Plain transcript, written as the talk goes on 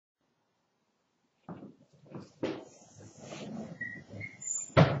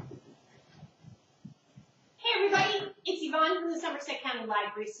County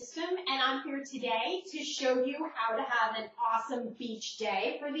library system, and I'm here today to show you how to have an awesome beach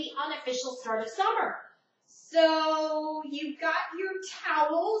day for the unofficial start of summer. So you've got your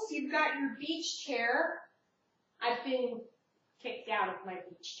towels, you've got your beach chair. I've been kicked out of my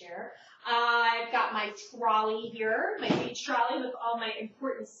beach chair. I've got my trolley here, my beach trolley with all my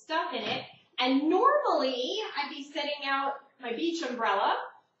important stuff in it. And normally I'd be setting out my beach umbrella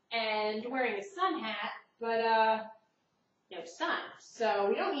and wearing a sun hat, but no sun. So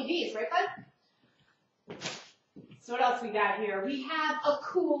we don't need these, right, bud? So what else we got here? We have a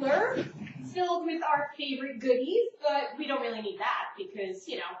cooler filled with our favorite goodies, but we don't really need that because,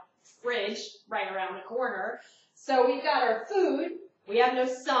 you know, fridge right around the corner. So we've got our food. We have no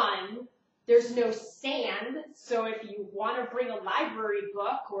sun. There's no sand. So if you want to bring a library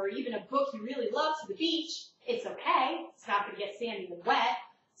book or even a book you really love to the beach, it's okay. It's not going to get sandy and wet.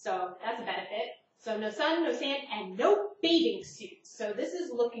 So that's a benefit. So no sun, no sand, and no bathing suits. So this is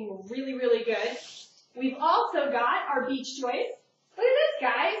looking really, really good. We've also got our beach toys. Look at this,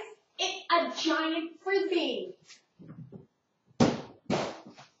 guys. It's a giant frisbee.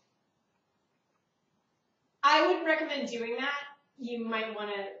 I wouldn't recommend doing that. You might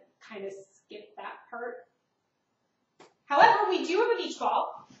want to kind of skip that part. However, we do have a beach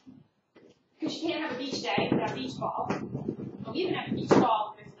ball, because you can't have a beach day without a beach ball. And we even have a beach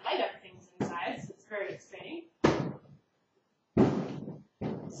ball with light up things inside, so it's very exciting.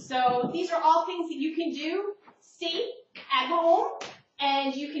 So these are all things that you can do safe at home,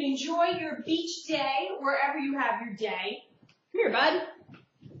 and you can enjoy your beach day wherever you have your day. Come here, bud.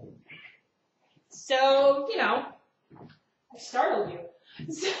 So, you know, I startled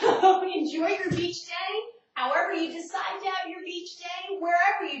you. So enjoy your beach day, however you decide to have your beach day,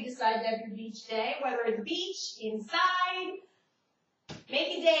 wherever you decide to have your beach day, whether it's beach, inside,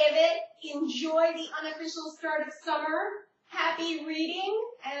 make a day of it, enjoy the unofficial start of summer, happy reading,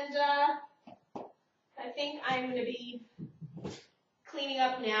 and I think I'm going to be cleaning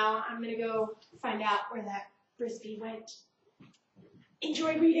up now. I'm going to go find out where that frisbee went.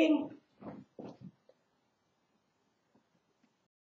 Enjoy reading.